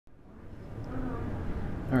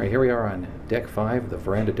Alright, here we are on deck 5, the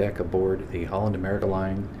veranda deck aboard the Holland America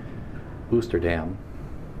Line Oosterdam.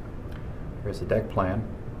 Here's the deck plan.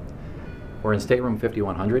 We're in Stateroom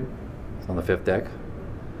 5100. It's on the 5th deck,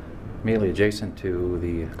 immediately adjacent to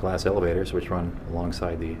the glass elevators which run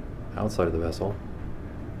alongside the outside of the vessel.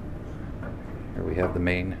 Here we have the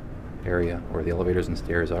main area where the elevators and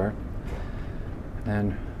stairs are.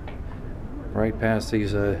 And right past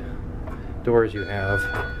these doors you have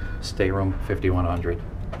Stateroom 5100.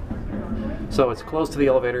 So it's close to the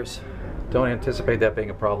elevators. Don't anticipate that being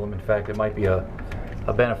a problem. In fact, it might be a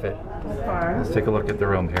benefit. Let's take a look at the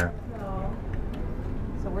room here.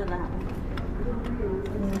 So we're that one.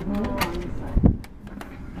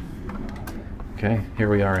 Okay, here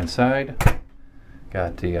we are inside.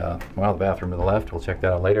 Got the bathroom to the left. We'll check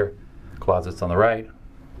that out later. Closets on the right.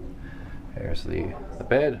 There's the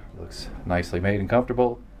bed. Looks nicely made and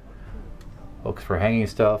comfortable. Hooks for hanging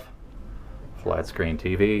stuff. Flat screen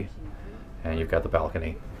TV. And you've got the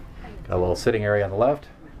balcony. Got a little sitting area on the left.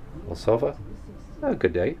 A little sofa. Oh,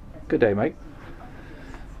 good day. Good day, Mike.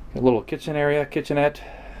 A little kitchen area, kitchenette.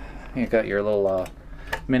 You got your little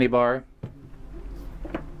mini bar.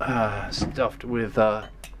 Stuffed with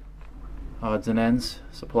odds and ends,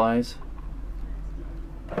 supplies.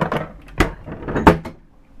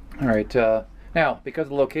 Alright, now, because of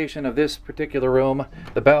the location of this particular room,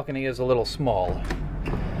 the balcony is a little small.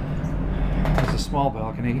 It's a small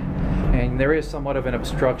balcony, and there is somewhat of an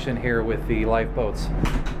obstruction here with the lifeboats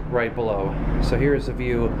right below. So here's the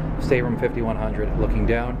view of Stateroom 5100 looking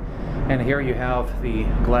down, and here you have the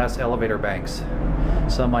glass elevator banks.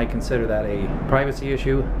 Some might consider that a privacy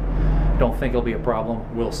issue. Don't think it'll be a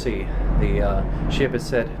problem. We'll see. The ship is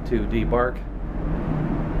set to debark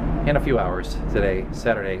in a few hours today,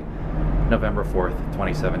 Saturday, November 4th,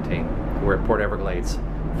 2017. We're at Port Everglades,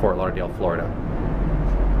 Fort Lauderdale, Florida.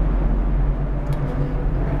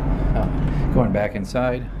 Going back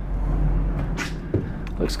inside,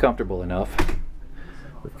 looks comfortable enough.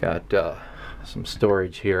 We've got some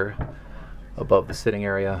storage here above the sitting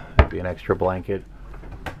area. Maybe an extra blanket.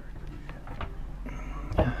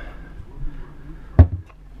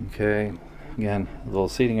 Okay, again, a little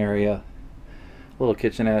seating area, little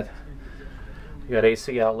kitchenette. You got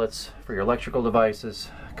AC outlets for your electrical devices,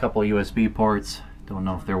 a couple USB ports. Don't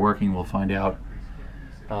know if they're working, we'll find out.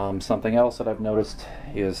 Something else that I've noticed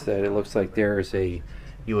is that it looks like there's a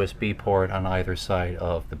USB port on either side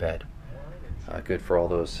of the bed. Good for all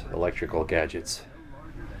those electrical gadgets.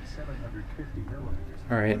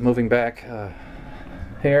 Alright, moving back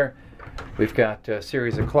here, we've got a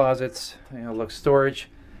series of closets. Looks storage.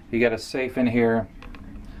 You got a safe in here.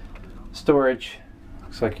 Storage.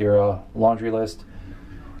 Looks like your laundry list.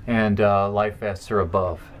 And life vests are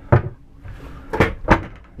above.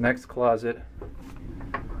 Next closet.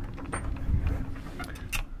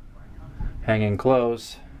 Hanging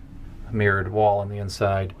clothes. Mirrored wall on the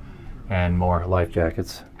inside. And more life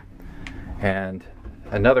jackets. And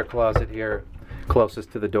another closet here,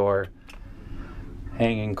 closest to the door.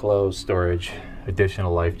 Hanging clothes, storage,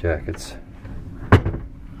 additional life jackets.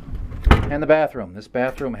 And the bathroom. This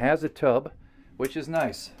bathroom has a tub, which is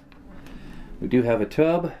nice. We do have a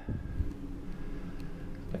tub.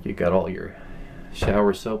 Like you got all your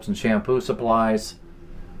shower soaps and shampoo supplies.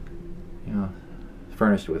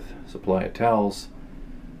 Furnished with supply of towels.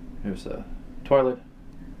 There's a toilet,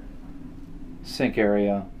 sink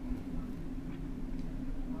area,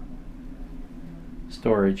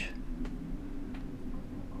 storage,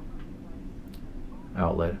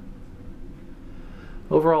 outlet.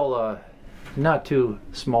 Overall, not too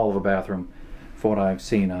small of a bathroom for what I've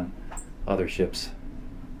seen on other ships.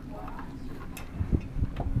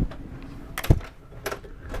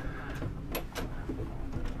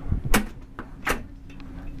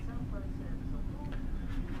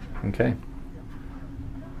 Okay.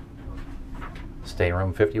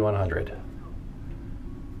 Stateroom 5100.